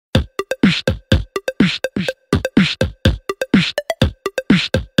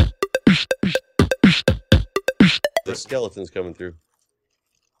skeletons coming through.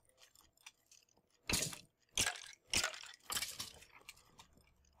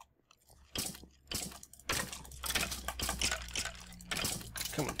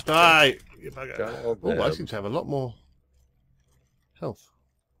 Come on, die! You bugger. Oh, I seem to have a lot more health.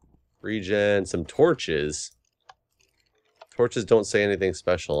 Regen, some torches. Torches don't say anything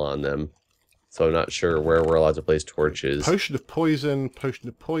special on them. So I'm not sure where we're allowed to place torches. Potion of poison,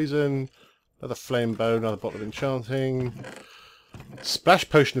 another flame bow, another bottle of enchanting. Splash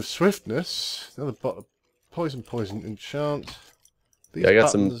potion of swiftness, another bottle of poison, enchant. These I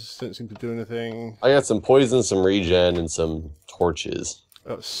got buttons don't seem to do anything. I got some poison, some regen, and some torches.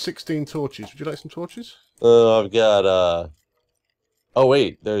 16 torches. Would you like some torches? I've got, oh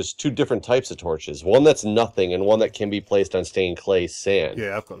wait, there's 2 different types of torches. One that's nothing, and one that can be placed on stained clay sand.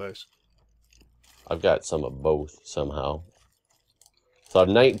 Yeah, I've got those. I've got some of both, somehow. So I have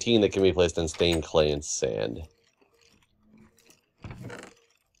 19 that can be placed on stained clay and sand.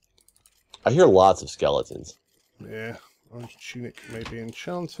 I hear lots of skeletons. Yeah, orange tunic may be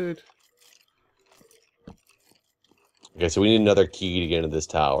enchanted. Okay, so we need another key to get into this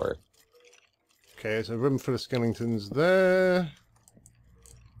tower. Okay, there's a room full of skeletons there.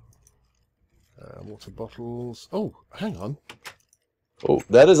 Water bottles. Oh, hang on. Oh,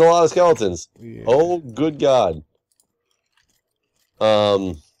 that is a lot of skeletons. Yeah. Oh, good God.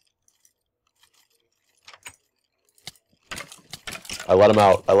 I let them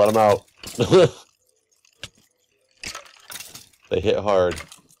out. I let them out. They hit hard.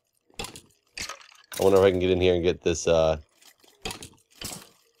 I wonder if I can get in here and get this this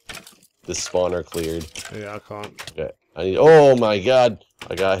spawner cleared. Yeah, I can't. Okay. I need. Oh my God!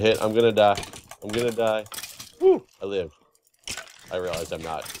 I got hit. I'm gonna die. I'm gonna die. Woo! I lived. I realized I'm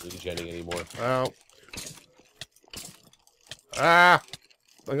not regenning anymore. Ow. Ah!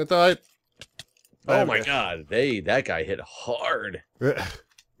 I'm gonna die. Oh my God! That guy hit hard.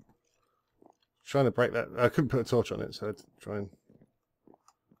 Trying to break that. I couldn't put a torch on it, so I'd try and.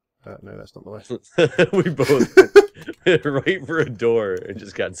 No, that's not the way. We both hit right for a door and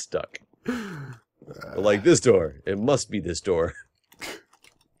just got stuck. Like this door. It must be this door.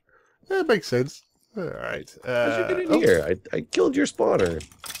 That makes sense. Alright. How'd you get in here? I killed your spawner.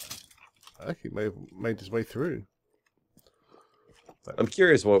 I think he may have made his way through. I'm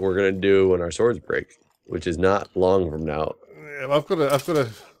curious what we're gonna do when our swords break, which is not long from now. Yeah, well, I've got a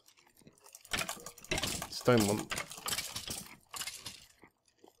stone one.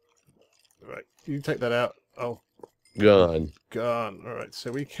 Right, you take that out. Oh, Gone. gone. All right,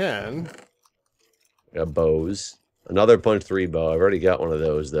 so we can. Got bows. Another punch 3 bow. I've already got one of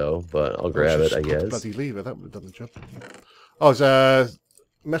those though, but I'll grab it, I guess. Bloody lever, that would have done the job. Oh, it's a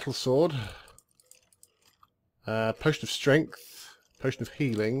metal sword. Potion of strength. Potion of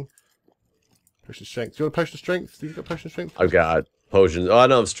healing. Potion of strength. Do you want a potion of strength? Do you got a potion of strength? I've got potions. Oh, I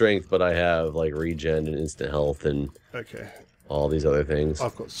don't have strength, but I have like regen and instant health and all these other things.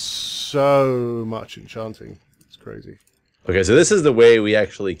 I've got so much enchanting. It's crazy. Okay, so this is the way we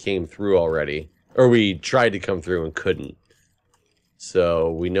actually came through already. Or we tried to come through and couldn't.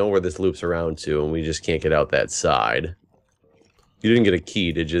 So we know where this loops around to, and we just can't get out that side. You didn't get a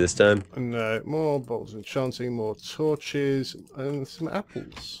key, did you, this time? No, more bottles of enchanting, more torches, and some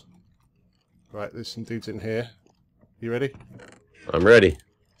apples. Right, there's some dudes in here. You ready? I'm ready.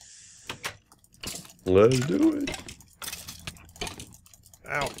 Let's do it.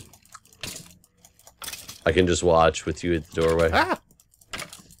 Ow. I can just watch with you at the doorway. Ah!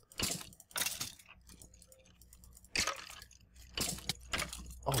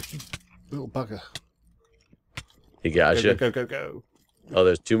 Oh, you little bugger. He got you. Go. Oh,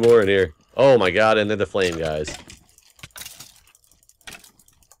 there's 2 more in here. Oh my God, and they're the flame guys.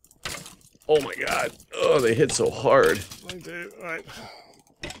 Oh my God. Oh, they hit so hard. I do. Right.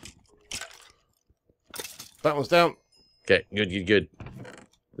 That one's down. Okay, good.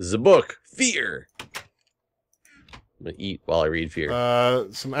 This is a book. Fear. I'm gonna eat while I read Fear.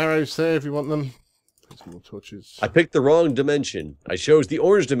 Some arrows there if you want them. Some more torches. I picked the wrong dimension. I chose the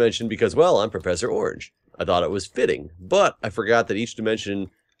orange dimension because, well, I'm Professor Orange. I thought it was fitting, but I forgot that each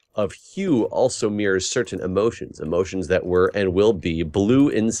dimension of hue also mirrors certain emotions. Emotions that were and will be blue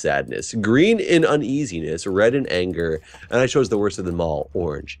in sadness, green in uneasiness, red in anger, and I chose the worst of them all.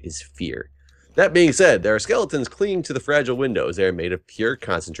 Orange is fear. That being said, there are skeletons clinging to the fragile windows. They are made of pure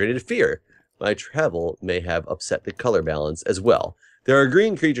concentrated fear. My travel may have upset the color balance as well. There are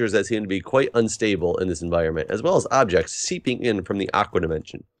green creatures that seem to be quite unstable in this environment, as well as objects seeping in from the aqua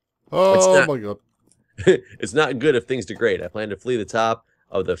dimension. Oh my God. It's not good if things degrade. I plan to flee the top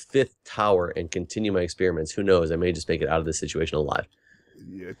of the 5th tower and continue my experiments. Who knows? I may just make it out of this situation alive.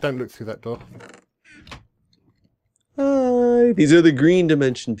 Yeah, don't look through that door. alive. These are the green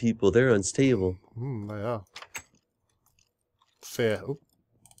dimension people. They're unstable. They are. Fear. Oh.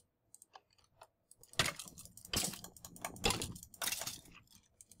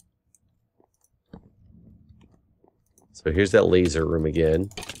 So here's that laser room again.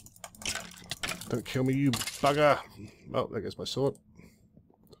 Don't kill me, you bugger. Oh, there goes my sword.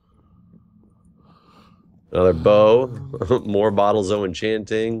 Another bow. More bottles of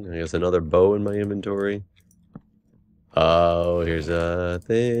enchanting. I guess another bow in my inventory. Oh, here's a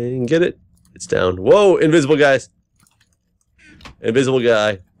thing. Get it? It's down. Whoa, invisible guys. Invisible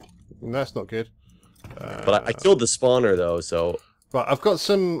guy. That's not good. But I killed the spawner, though, so... Right, I've got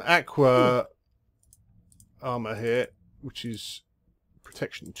some aqua armor here, which is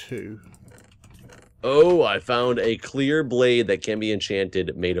protection 2. Oh, I found a clear blade that can be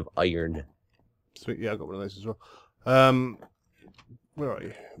enchanted made of iron. Sweet, yeah, I got one of those as well. Where are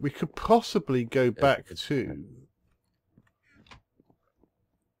you? We could possibly go back to...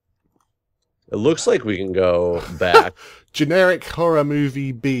 It looks like we can go back. Generic horror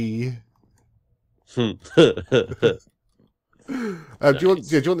movie B. Nice. Do you want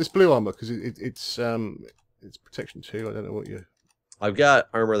this blue armor? Because it's protection 2. I don't know what you... I've got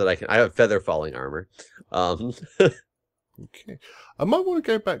armor that I have feather falling armor. Okay. I might want to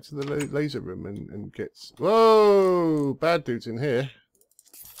go back to the laser room and get... Whoa! Bad dudes in here.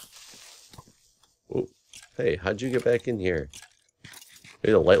 Oh, hey, how'd you get back in here?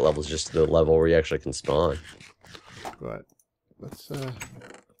 Maybe the light level is just the level where you actually can spawn. Right. Let's...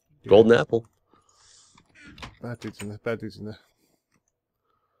 Golden apple. Bad dudes in there. Bad dudes in there.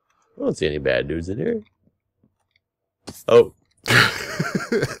 I don't see any bad dudes in here. Oh.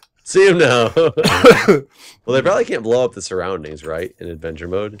 See him now. Well, they probably can't blow up the surroundings, right? In adventure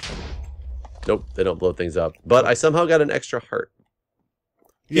mode. Nope, they don't blow things up. But I somehow got an extra heart.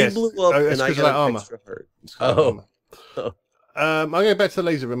 Yes. He blew up and I got an armor. extra heart. Oh. I'm going back to the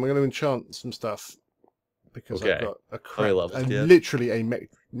laser room. I'm going to enchant some stuff. Because I've got a crap, literally a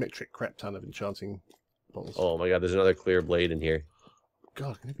metric crap ton of enchanting bottles. Oh my god, there's another clear blade in here.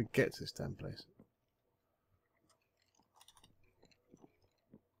 God, I can never get to this damn place.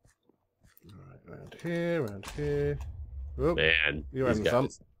 Around here. Oh, Man, you're having fun.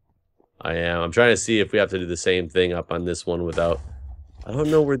 I am. I'm trying to see if we have to do the same thing up on this one without... I don't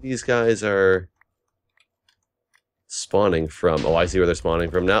know where these guys are spawning from. Oh, I see where they're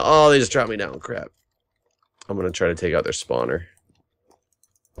spawning from now. Oh, they just dropped me down. Crap. I'm going to try to take out their spawner.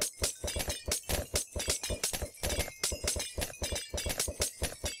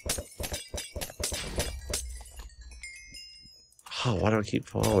 Oh, why do I keep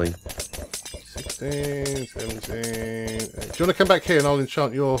falling? 16, 17... Do you want to come back here and I'll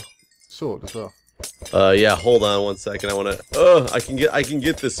enchant your sword as well? Yeah, hold on one second. I want to... Oh, I can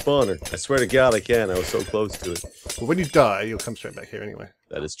get this spawner. I swear to God I can. I was so close to it. Well, when you die, you'll come straight back here anyway.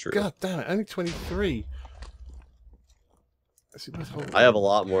 That is true. God damn it, only 23. I have a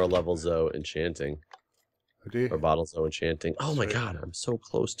lot more levels, though, enchanting. Oh, do you? Or bottles, though, enchanting. Oh my god, I'm so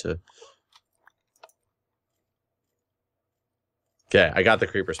close to... Okay, I got the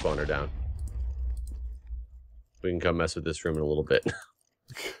creeper spawner down. We can come mess with this room in a little bit.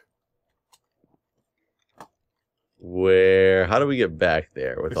 How do we get back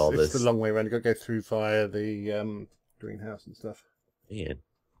there with all this? It's the long way around. You've got to go through via the greenhouse and stuff. Man.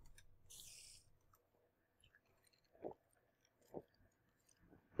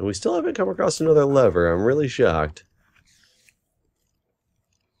 And we still haven't come across another lever. I'm really shocked.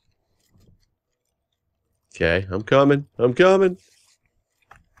 Okay, I'm coming. I'm coming.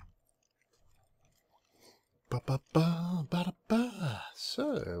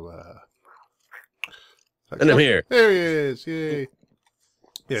 So, and I'm here. There he is. Yay.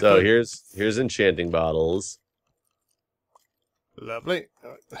 Yeah, so here's enchanting bottles. Lovely.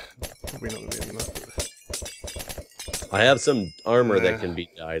 Probably not going to be enough. I have some armor that can be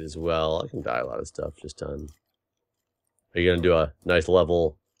dyed as well. I can dye a lot of stuff just on. Are you going to do a nice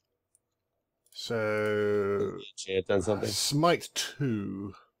level? So enchant on something? Smite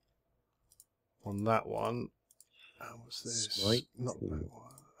 2 on that one. What's this? Smite? Not that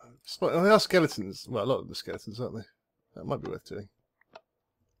one. Smite, they are skeletons. Well, a lot of the skeletons, aren't they? That might be worth doing.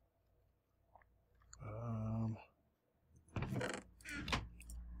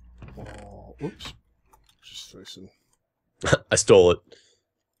 Oh, oops. Just throw some. I stole it.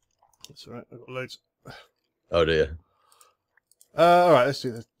 That's alright, I've got loads. Oh, do you? Alright, let's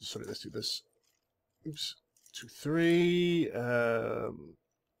do this. Sorry, let's do this. Oops. 2, 3. There's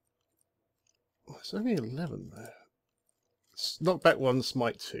only 11 there. Knock back 1,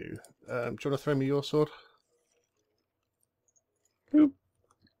 smite 2. Do you want to throw me your sword? Boop.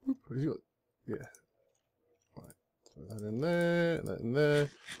 Boop. Yeah. Right. That in there, that in there.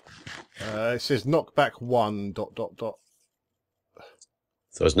 It says knockback 1 ...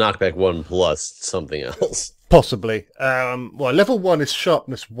 So it's knockback 1 plus something else. Possibly. Well, level 1 is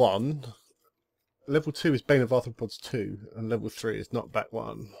sharpness 1. Level 2 is Bane of Arthropods 2. And level 3 is knockback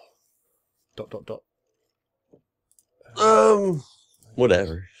 1 ...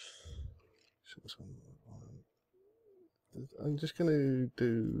 Whatever. I'm just going to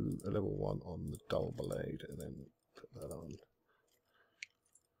do a level 1 on the dull blade and then put that on.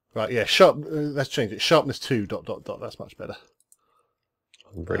 Right, yeah, let's change it. Sharpness 2 ... That's much better.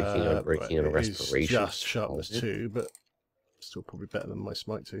 Unbreaking and respiration. It's just sharpness 2, but still probably better than my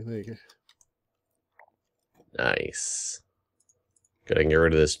smite 2. There you go. Nice. Gotta get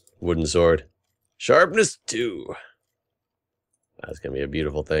rid of this wooden sword. Sharpness 2. That's gonna be a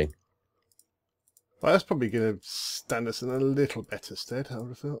beautiful thing. Well, that's probably going to stand us in a little better stead, I would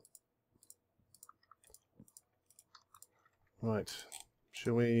have thought. Right.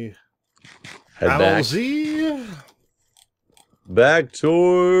 Shall we... Head back. Back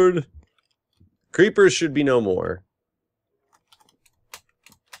toward... Creepers should be no more.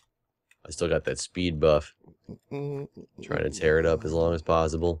 I still got that speed buff. Trying to tear it up as long as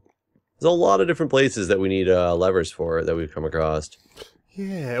possible. There's a lot of different places that we need levers for that we've come across.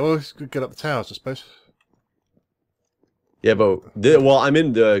 Yeah, well, we could get up the towers, I suppose. Yeah, but well, I'm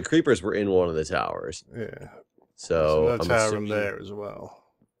in the creepers. Were in one of the towers. Yeah. So there's another tower in there as well.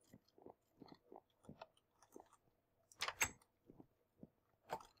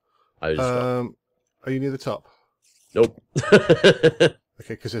 I just are you near the top? Nope. Okay,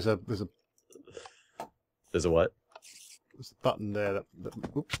 because there's a what? There's a button there that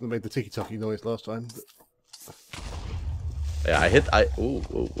made the ticky-tocky noise last time. Yeah, I hit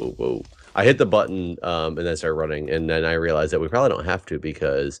the button and then started running, and then I realized that we probably don't have to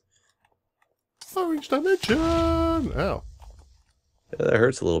because orange dimension. Ow. Yeah, that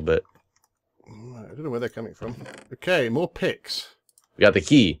hurts a little bit. I don't know where they're coming from. Okay, more picks. We got the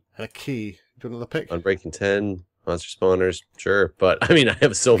key. And a key. Do you want another pick? Unbreaking 10, monster spawners, sure. But I mean, I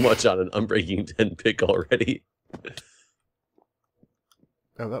have so much on an Unbreaking 10 pick already.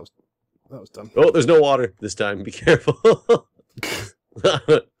 Oh, that was done. Oh, there's no water this time. Be careful.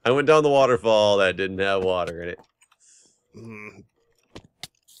 I went down the waterfall that didn't have water in it.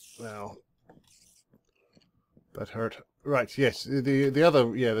 Well, that hurt. Right, yes. The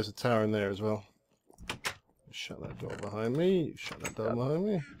other, yeah, there's a tower in there as well. Shut that door behind me. Shut that door behind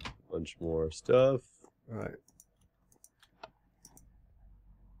me. Bunch more stuff. Right.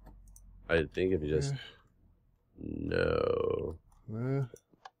 I think if you just... No.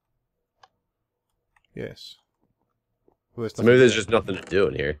 Yes. Well, so maybe there's just nothing to do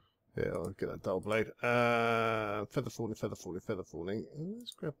in here. Yeah, I'll get that dull blade. Feather falling, feather falling, feather falling.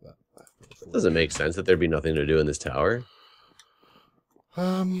 Let's grab that. It doesn't make sense that there'd be nothing to do in this tower.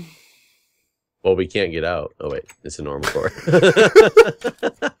 Well, we can't get out. Oh wait, it's a normal door.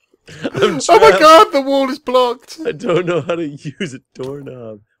 Oh my god, the wall is blocked! I don't know how to use a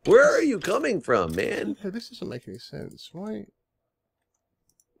doorknob. Where are you coming from, man? Yeah, this doesn't make any sense. Why?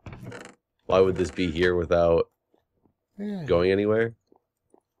 Why would this be here without going anywhere?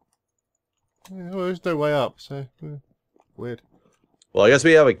 Yeah, well, there's no way up, so weird. Well, I guess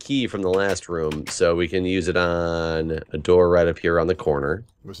we have a key from the last room, so we can use it on a door right up here on the corner.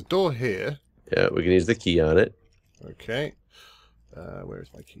 There's a door here. Yeah, we can use the key on it. Okay. Where is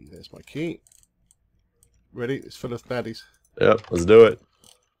my key? There's my key. Ready? It's full of baddies. Yep, let's do it.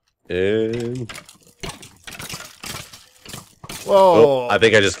 And... Whoa! Oh, I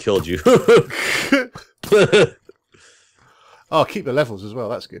think I just killed you. Oh, keep the levels as well.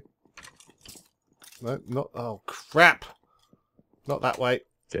 That's good. No, not... Oh, crap! Not that way.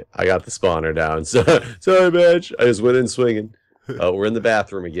 Okay, I got the spawner down. So, sorry, Baj. I just went in swinging. We're in the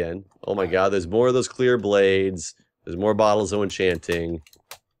bathroom again. Oh my god, there's more of those clear blades. There's more bottles of enchanting.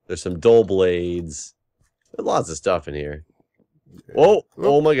 There's some dull blades. There's lots of stuff in here. Whoa!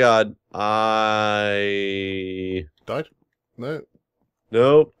 Oh my god. I... Died? No.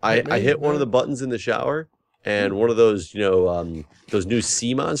 No. I hit one of the buttons in the shower, and one of those, you know, those new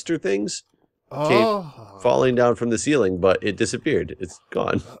sea monster things came falling down from the ceiling, but it disappeared. It's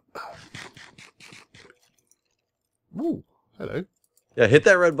gone. Ooh, hello. Yeah, hit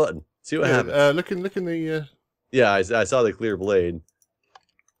that red button. See what happens. Look in the... Yeah, I saw the clear blade.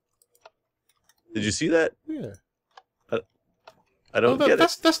 Did you see that? Yeah. I don't get it.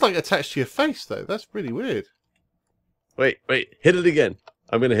 That's like attached to your face, though. That's really weird. Wait. Hit it again.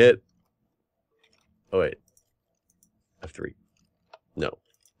 I'm going to hit... Oh, wait. F3. No.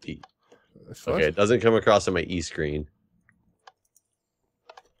 E. Okay, it doesn't come across on my E screen.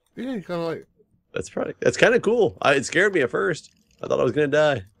 Yeah, you kind of like... That's kind of cool. It scared me at first. I thought I was gonna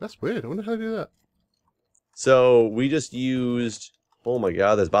die. That's weird. I wonder how to do that. So we just used. Oh my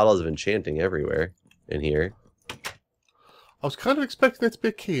god, there's bottles of enchanting everywhere in here. I was kind of expecting there to be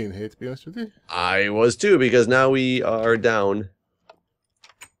a key in here, to be honest with you. I was too, because now we are down.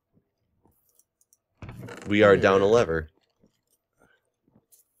 We are down a lever.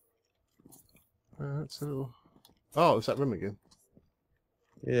 That's a little... Oh, it's that room again.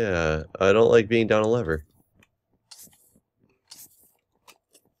 Yeah, I don't like being down a lever.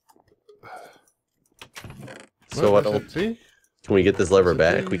 So what else? Can we get this lever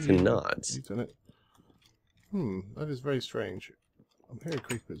back? We cannot. You've done it. That is very strange. I'm hearing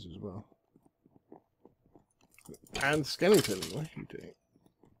creepers as well. And skeleton, what are you doing?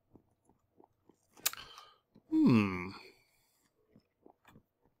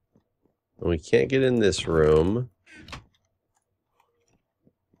 We can't get in this room.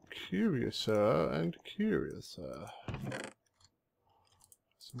 Curiouser and curiouser.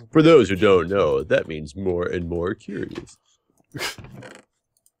 For those who don't know, that means more and more curious.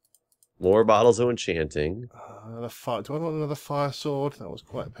 More bottles of enchanting. Another fire. Do I want another fire sword? That was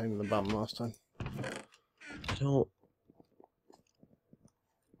quite a pain in the bum last time.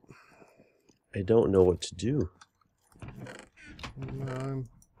 I don't know what to do. No.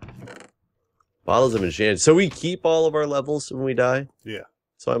 Bottles of enchanting. So we keep all of our levels when we die? Yeah.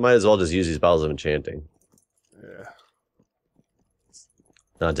 So I might as well just use these bottles of enchanting. Yeah.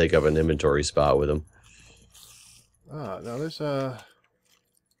 Not take up an inventory spot with them. Ah, now there's a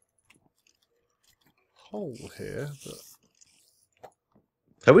hole here, but...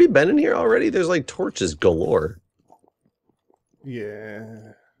 Have we been in here already? There's like torches galore.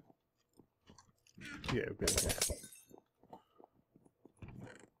 Yeah. Yeah, we've been here.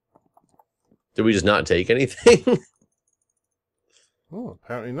 Did we just not take anything? Oh,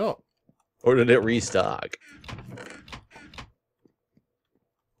 apparently not. Or did it restock?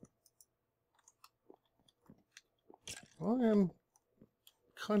 I am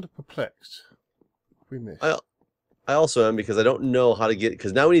kind of perplexed. We missed. I also am, because I don't know how to get...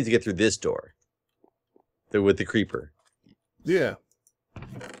 Because now we need to get through this door. With the creeper. Yeah.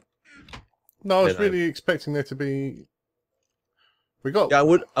 No, I was really expecting there to be... We got... Yeah,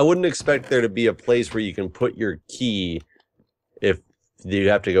 I wouldn't expect there to be a place where you can put your key if you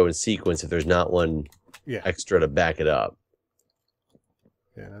have to go in sequence if there's not one extra to back it up.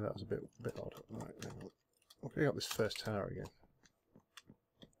 Yeah, no, that was a bit odd. Right, hang on. I'm going up this first tower again.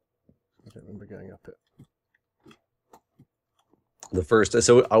 I don't remember going up it. The first...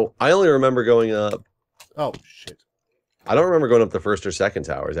 So I only remember going up... Oh, shit. I don't remember going up the first or second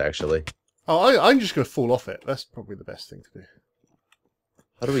towers, actually. Oh, I'm just going to fall off it. That's probably the best thing to do.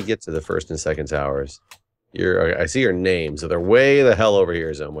 How do we get to the first and second towers? I see your name, so they're way the hell over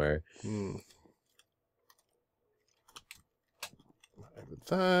here somewhere. Over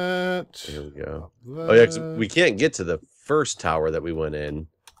that. Here we go. Oh yeah, 'cause we can't get to the first tower that we went in.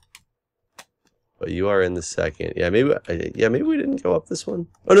 But you are in the second. Yeah, maybe we didn't go up this one.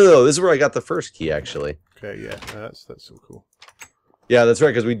 Oh no, this is where I got the first key actually. Okay, yeah, that's so cool. Yeah, that's right,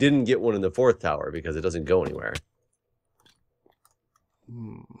 because we didn't get one in the fourth tower because it doesn't go anywhere.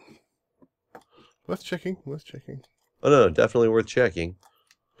 Worth checking, worth checking. Oh no, definitely worth checking.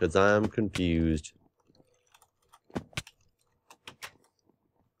 Because I'm confused.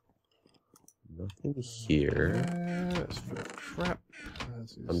 Nothing here. That's full of crap.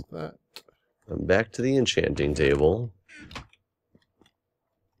 As is that. I'm back to the enchanting table.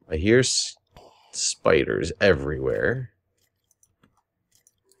 I hear spiders everywhere.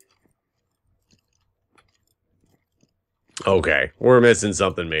 Okay, we're missing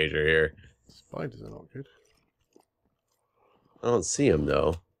something major here. Spiders are not good. I don't see them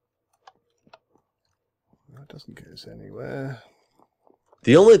though. That doesn't get us anywhere.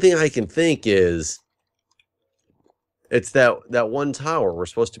 The only thing I can think is it's that one tower we're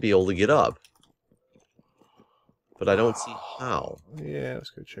supposed to be able to get up. But I don't see how. Yeah, let's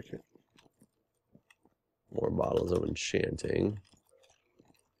go check it. More bottles of enchanting.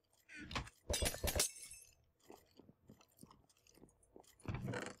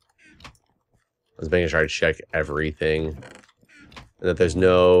 I was making sure I check everything. And that there's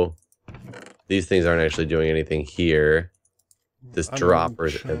no... These things aren't actually doing anything here. This dropper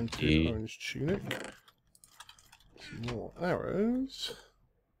is empty. Orange tunic. Some more arrows.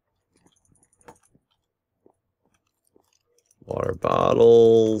 Water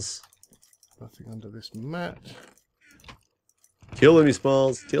bottles. Nothing under this mat. Killing me,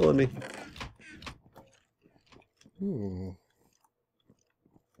 Smalls. Killing me. Nothing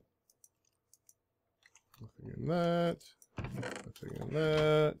in that. Nothing in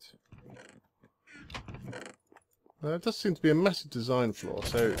that. There does seem to be a massive design flaw,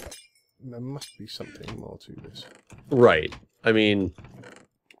 so there must be something more to this. Right. I mean,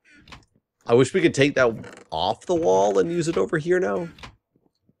 I wish we could take that off the wall and use it over here now.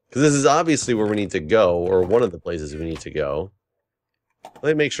 Because this is obviously where we need to go, or one of the places we need to go. Let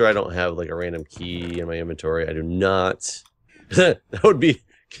me make sure I don't have like a random key in my inventory. I do not. That would be...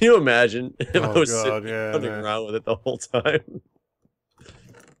 Can you imagine if I was running around with it the whole time?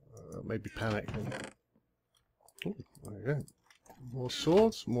 Maybe panicking. Ooh, there you go. More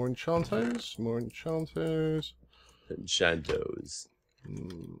swords, more enchantos, more enchantos. Enchantos.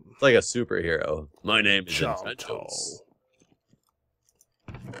 It's like a superhero. My name is Enchantos.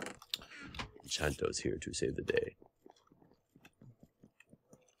 Enchantos here to save the day.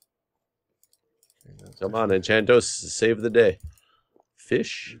 Okay, come on, Enchantos, save the day.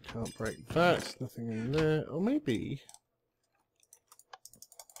 Fish? You can't break that. Nothing in there. Or maybe...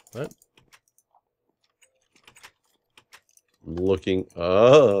 What? I'm looking.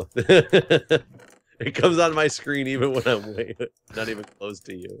 Oh, it comes on my screen even when I'm not even close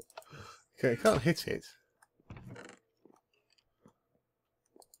to you. Okay, I can't hit it.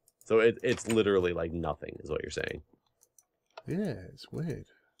 So it's literally like nothing, is what you're saying. Yeah, it's weird.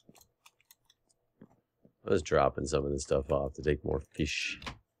 I was dropping some of this stuff off to take more fish.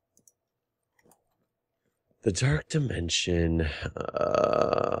 The dark dimension.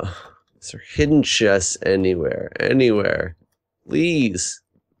 Is there hidden chests anywhere? Anywhere. Please.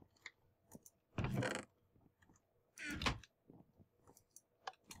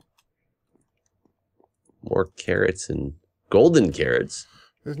 More carrots and golden carrots.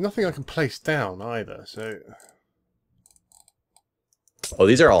 There's nothing I can place down either, so... Oh,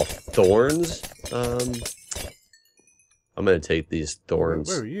 these are all thorns? I'm gonna take these thorns.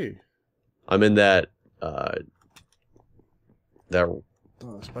 Where are you? I'm in that, Oh,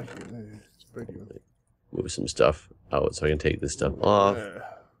 spiky. Spiky. Move some stuff out so I can take this stuff off.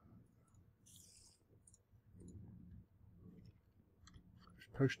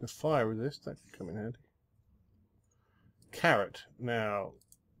 Potion of fire resist, that could come in handy. Carrot. Now,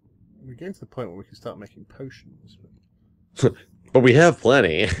 we're getting to the point where we can start making potions. But we have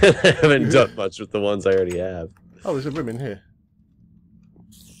plenty. I haven't done much with the ones I already have. Oh, there's a room in here.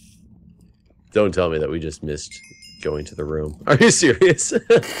 Don't tell me that we just missed going to the room. Are you serious?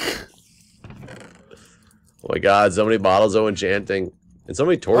 Oh my god, so many bottles of enchanting. And so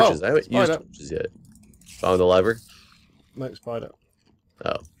many torches. I haven't used torches yet. Found the lever? No, spider.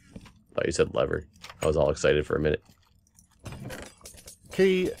 Oh. Thought you said lever. I was all excited for a minute.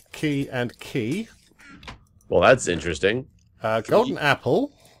 Key, key, and key. Well, that's interesting. Golden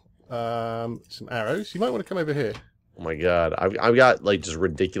apple. Some arrows. You might want to come over here. Oh my god. I've got like just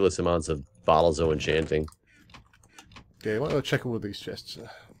ridiculous amounts of bottles of enchanting. Yeah, you might want to check all of these chests.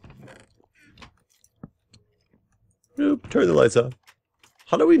 Oop, turn the lights off.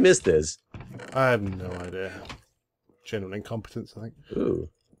 How do we miss this? I have no idea. General incompetence, I think. Ooh.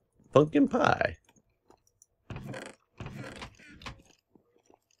 Pumpkin pie.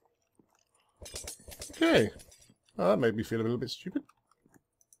 Okay. Oh, that made me feel a little bit stupid.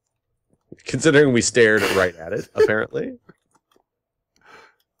 Considering we stared right at it, apparently.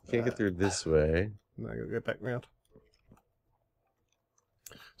 Can't get through this way. No, I gotta go back round.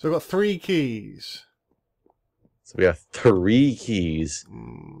 So I've got 3 keys. So we have 3 keys.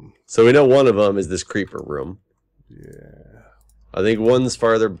 So we know one of them is this creeper room. Yeah. I think one's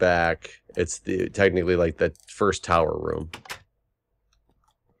farther back. It's technically like the first tower room.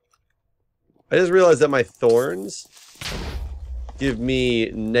 I just realized that my thorns give me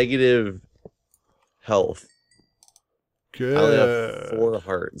negative health. Good. I only have 4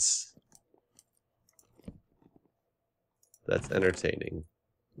 hearts. That's entertaining.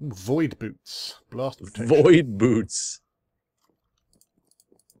 Void boots. Blast protection. Void boots.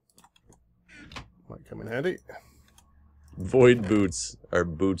 Might come in handy. Void boots are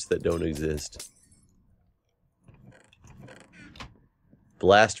boots that don't exist.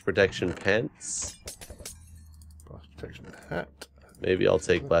 Blast protection pants. Blast protection hat. Maybe I'll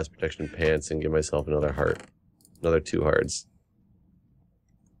take blast protection pants and give myself another heart. Another 2 hearts.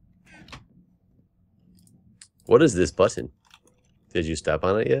 What is this button? Did you step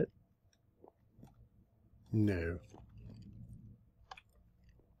on it yet? No.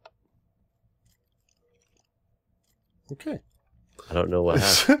 Okay. I don't know what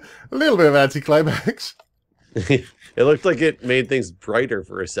happened. A little bit of anticlimax. It looked like it made things brighter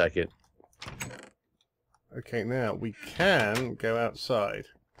for a second. Okay, now we can go outside.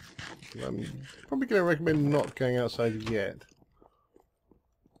 I'm probably going to recommend not going outside yet.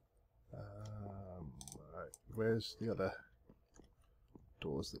 Right, where's the other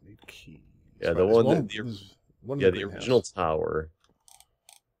doors that need keys? Yeah, Right, the one that One in Yeah, the the greenhouse. original tower.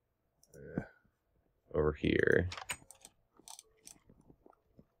 Yeah. Over here.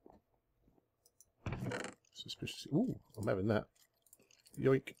 Suspicious. Ooh, I'm having that.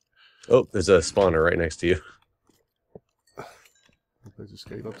 Yoink. Oh, there's a spawner right next to you. There's a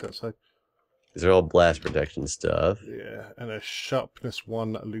scallops outside. These are all blast protection stuff. Yeah, and a sharpness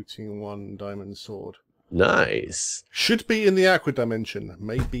 1, looting 1, diamond sword. Nice. Should be in the aqua dimension.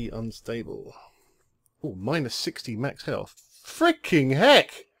 May be unstable. Oh, minus 60 max health. Freaking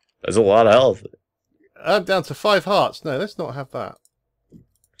heck! That's a lot of health. I'm down to 5 hearts. No, let's not have that.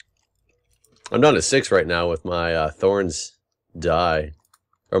 I'm down to 6 right now with my thorns die.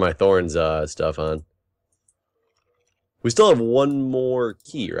 Or my thorns stuff on. We still have one more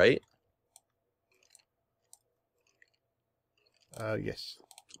key, right? Yes.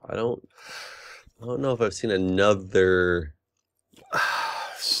 I don't know if I've seen another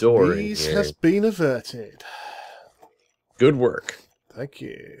door in Sneeze here. has been averted. Good work. Thank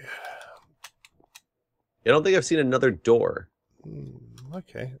you. I don't think I've seen another door.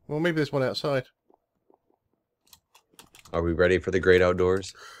 Okay. Well, maybe there's one outside. Are we ready for the great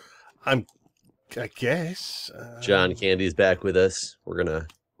outdoors? I guess. John Candy's back with us. We're gonna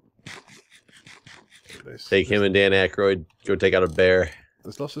take him there's, and Dan Aykroyd, go take out a bear.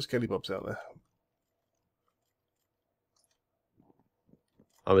 There's lots of skelly bobs out there.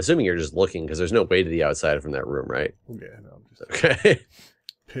 I'm assuming you're just looking, because there's no way to the outside from that room, right? Yeah, no, I'm just Okay.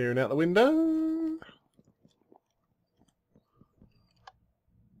 peering out the window.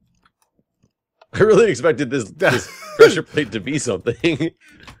 I really expected this pressure plate to be something.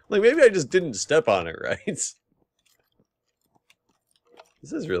 Like, maybe I just didn't step on it right. This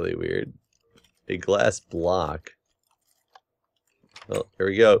is really weird. A glass block. Well, here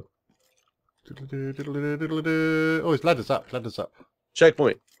we go. Oh, his ladder's up. Ladder's up.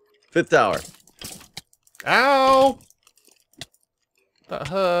 Checkpoint. 5th tower. Ow! That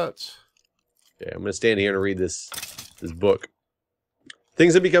hurt. Okay, I'm going to stand here and read this book.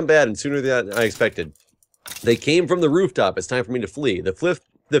 Things have become bad, and sooner than I expected. They came from the rooftop. It's time for me to flee. The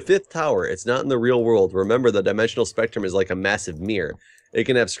 5th tower. It's not in the real world. Remember, the dimensional spectrum is like a massive mirror. It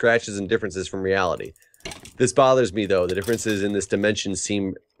can have scratches and differences from reality. This bothers me, though. The differences in this dimension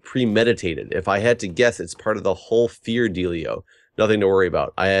seem premeditated. If I had to guess, it's part of the whole fear dealio. Nothing to worry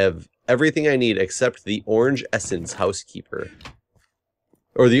about. I have everything I need except the orange essence housekeeper.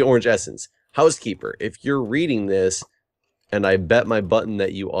 Or the orange essence. Housekeeper, if you're reading this, and I bet my button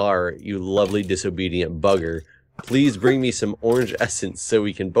that you are, you lovely disobedient bugger, please bring me some orange essence so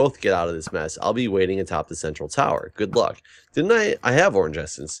we can both get out of this mess. I'll be waiting atop the central tower. Good luck. Didn't I have orange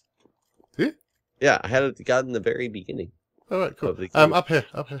essence? Yeah? Yeah, I had it got in the very beginning. All right, cool. Of the Up here,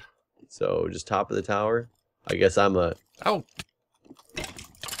 up here. So just top of the tower. I guess I'm a... Ow!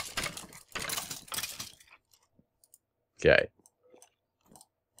 Okay.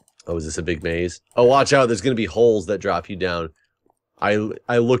 Oh, is this a big maze? Oh, watch out. There's going to be holes that drop you down. I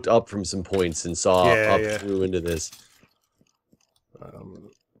looked up from some points and saw through into this.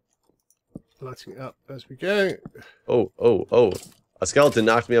 Lighting it up as we go. Oh. A skeleton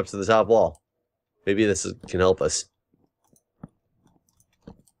knocked me up to the top wall. Maybe this can help us.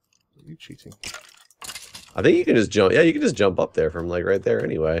 Are you cheating? I think you can just jump. Yeah, you can just jump up there from like right there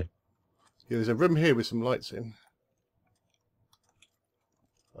anyway. Yeah, there's a room here with some lights in.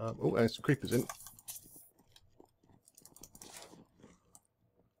 Oh, and some creepers in.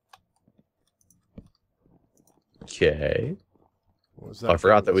 Okay. What was Oh, that? I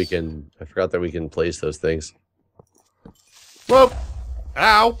forgot that we can place those things. Whoa!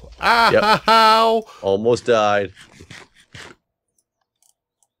 Ow! Ow! Yep. Almost died.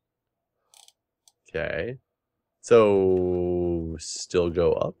 Okay. So still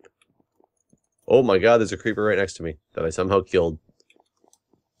go up. Oh my god, there's a creeper right next to me that I somehow killed.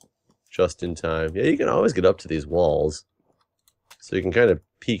 Just in time. Yeah, you can always get up to these walls. So you can kind of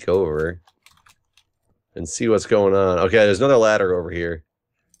peek over and see what's going on. Okay, there's another ladder over here.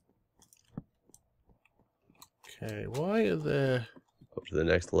 Okay, why are there... Up to the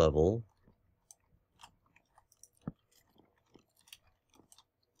next level.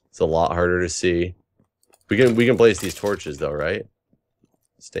 It's a lot harder to see. We can place these torches though, right?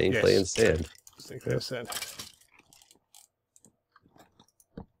 Stained clay and sand. Stained clay and sand.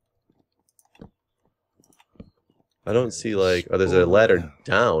 I don't see like... Oh, there's a ladder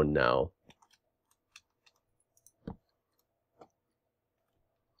down now.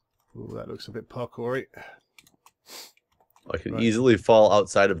 Ooh, that looks a bit parkoury. I could easily fall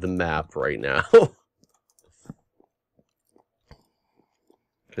outside of the map right now.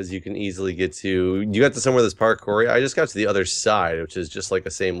 Because you can easily get to... You got to somewhere that's parkour. I just got to the other side, which is just like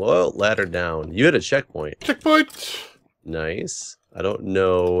the same... Well, ladder down. You hit a checkpoint. Checkpoint! Nice. I don't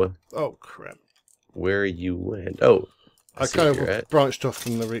know... Oh, crap. Where you went. Oh. I kind of branched off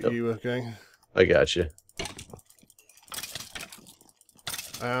from the route you were going. I got you.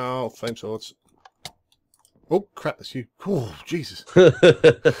 Ow, flame swords. Oh, crap, that's you. Oh, Jesus. I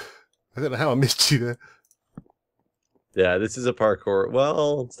don't know how I missed you there. Yeah, this is a parkour.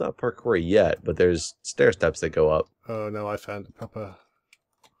 Well, it's not parkour yet, but there's stair steps that go up. Oh, no, I found a proper...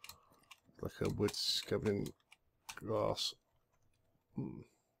 Like a woods covered in grass.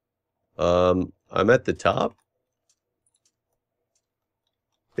 I'm at the top.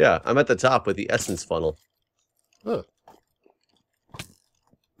 Yeah, I'm at the top with the essence funnel. Oh.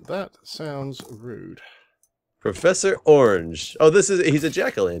 That sounds rude. Professor Orange. Oh, he's a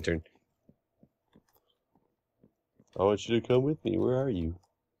jack-o'-lantern. I want you to come with me. Where are you?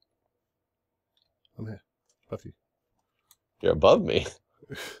 I'm here. Above you. You're above me.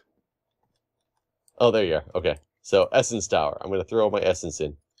 Oh, there you are. Okay. So, Essence Tower. I'm going to throw my essence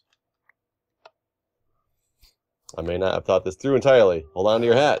in. I may not have thought this through entirely. Hold on to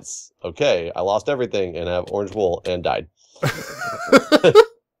your hats. Okay, I lost everything and I have orange wool and died.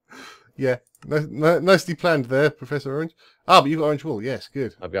 Yeah, nicely planned there, Professor Orange. Ah, but you've got orange wool. Yes,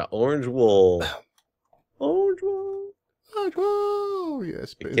 good. I've got orange wool. Orange wool. Orange wool.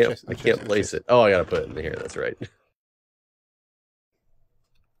 Yes, I can't place it. Oh, I gotta put it in here. That's right.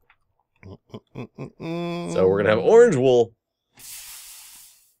 So we're gonna have orange wool.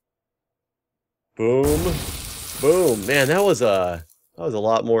 Boom. Boom. Man, that was a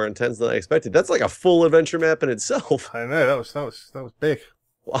lot more intense than I expected. That's like a full adventure map in itself. I know, that was big.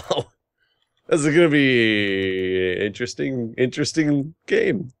 Wow. This is gonna be interesting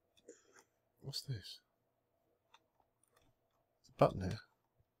game. What's this? There's a button here.